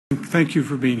Thank you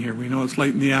for being here. We know it's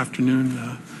late in the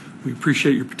afternoon. We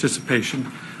appreciate your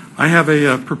participation. I have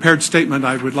a prepared statement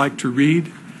I would like to read,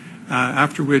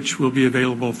 after which we'll be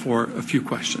available for a few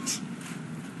questions.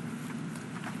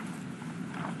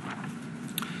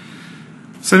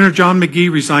 Senator John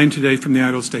McGee resigned today from the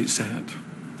Idaho State Senate.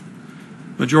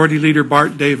 Majority Leader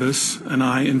Bart Davis and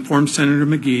I informed Senator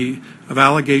McGee of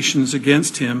allegations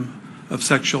against him of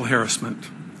sexual harassment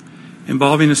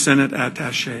involving a Senate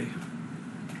attaché.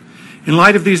 In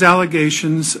light of these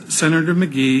allegations, Senator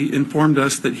McGee informed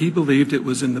us that he believed it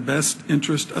was in the best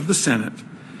interest of the Senate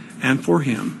and for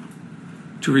him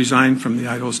to resign from the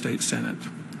Idaho State Senate.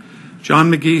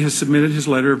 John McGee has submitted his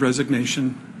letter of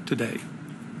resignation today.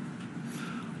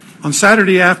 On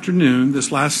Saturday afternoon,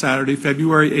 this last Saturday,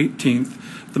 February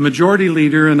 18th, the Majority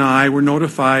Leader and I were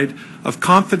notified of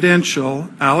confidential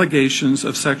allegations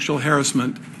of sexual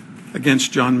harassment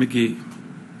against John McGee.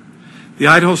 The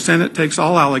Idaho Senate takes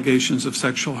all allegations of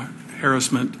sexual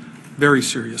harassment very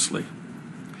seriously.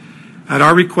 At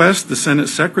our request, the Senate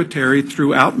Secretary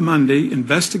throughout Monday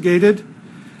investigated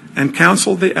and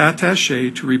counseled the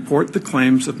attaché to report the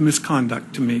claims of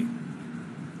misconduct to me.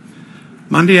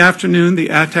 Monday afternoon, the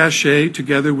attaché,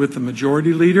 together with the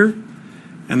Majority Leader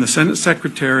and the Senate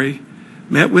Secretary,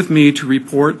 met with me to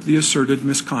report the asserted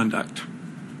misconduct.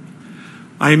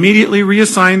 I immediately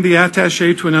reassigned the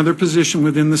attaché to another position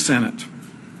within the Senate.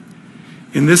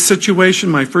 In this situation,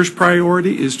 my first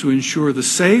priority is to ensure the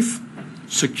safe,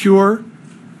 secure,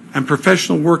 and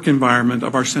professional work environment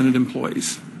of our Senate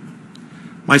employees.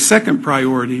 My second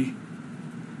priority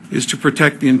is to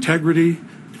protect the integrity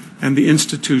and the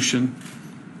institution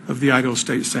of the Idaho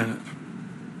State Senate.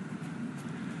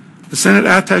 The Senate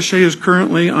attaché is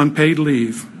currently on paid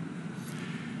leave.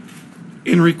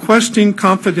 In requesting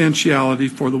confidentiality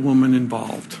for the woman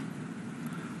involved,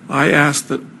 I ask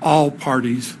that all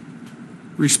parties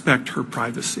respect her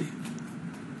privacy.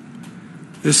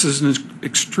 This is an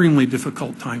extremely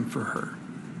difficult time for her.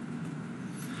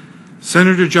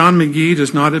 Senator John McGee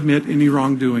does not admit any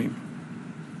wrongdoing.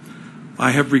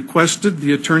 I have requested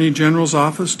the Attorney General's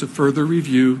office to further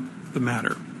review the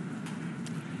matter.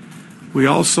 We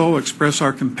also express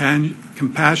our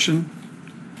compassion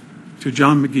to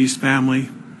John McGee's family,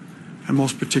 and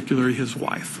most particularly his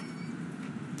wife.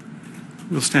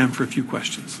 We'll stand for a few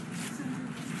questions.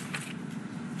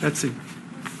 Betsy. Was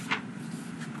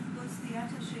the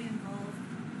attaché involved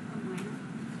a minor?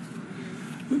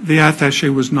 The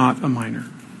attaché was not a minor.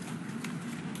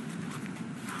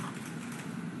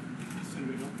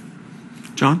 Senator Hill?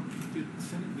 John? Did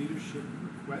Senate leadership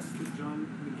request that John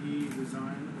McGee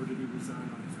resign, or did he resign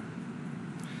on his own?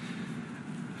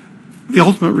 The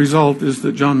ultimate result is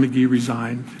that John McGee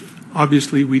resigned.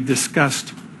 Obviously, we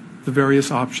discussed the various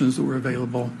options that were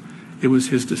available. It was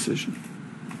his decision.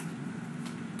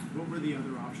 What were the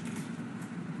other options?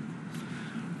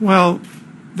 Well,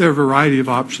 there are a variety of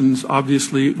options.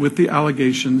 Obviously, with the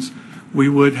allegations, we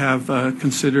would have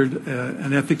considered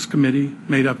an ethics committee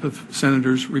made up of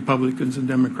senators, Republicans, and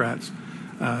Democrats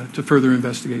to further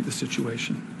investigate the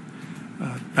situation.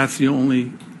 That's the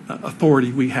only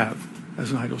authority we have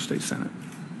as an Idaho State Senate.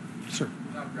 Sir.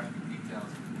 Without graphic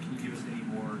details, can you give us any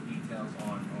more details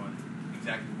on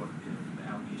exactly what the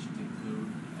allegations include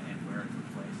and where it took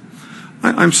place?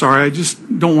 I'm sorry, I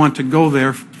just don't want to go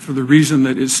there for the reason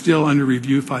that it's still under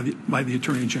review by the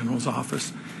Attorney General's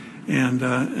office. And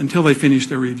until they finish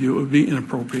their review, it would be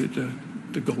inappropriate to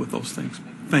go with those things.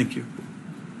 Thank you.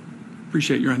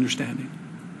 Appreciate your understanding.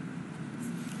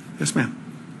 Yes, ma'am.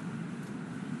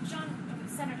 John,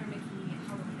 Senator McGee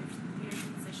held a leadership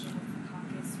position with the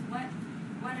caucus.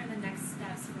 What are the next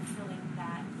steps for filling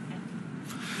that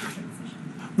leadership position?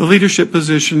 The leadership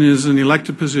position is an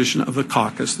elected position of the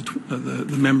caucus,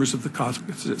 the members of the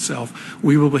caucus itself.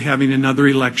 We will be having another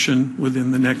election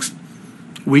within the next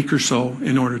week or so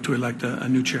in order to elect a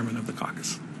new chairman of the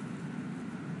caucus.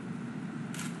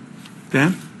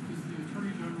 Dan? Is the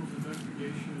Attorney General's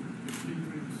investigation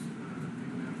continuing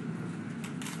even after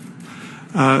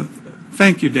the resignation?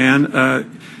 Thank you, Dan.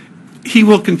 He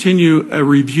will continue a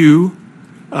review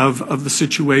of the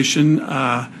situation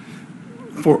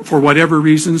for whatever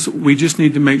reasons. We just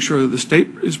need to make sure that the state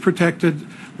is protected,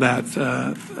 that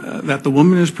the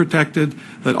woman is protected,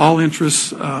 that all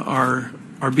interests are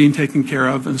being taken care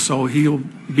of, and so he'll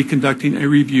be conducting a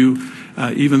review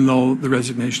even though the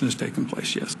resignation has taken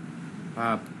place, yes.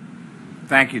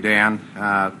 Thank you, Dan.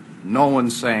 No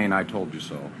one's saying I told you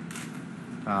so.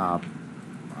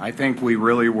 I think we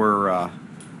really were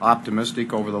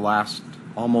optimistic over the last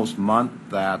almost month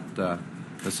that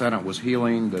the Senate was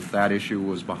healing, that issue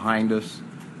was behind us.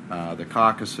 The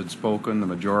caucus had spoken, the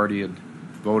majority had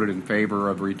voted in favor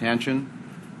of retention.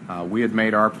 We had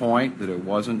made our point that it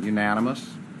wasn't unanimous,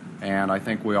 and I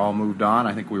think we all moved on.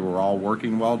 I think we were all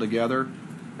working well together,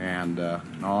 and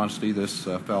in all honesty, this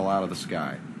fell out of the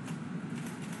sky.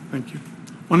 Thank you.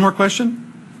 One more question?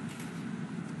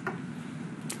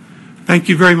 Thank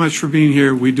you very much for being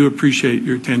here. We do appreciate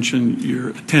your attention, your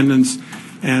attendance,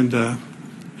 and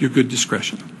your good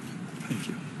discretion. Thank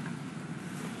you.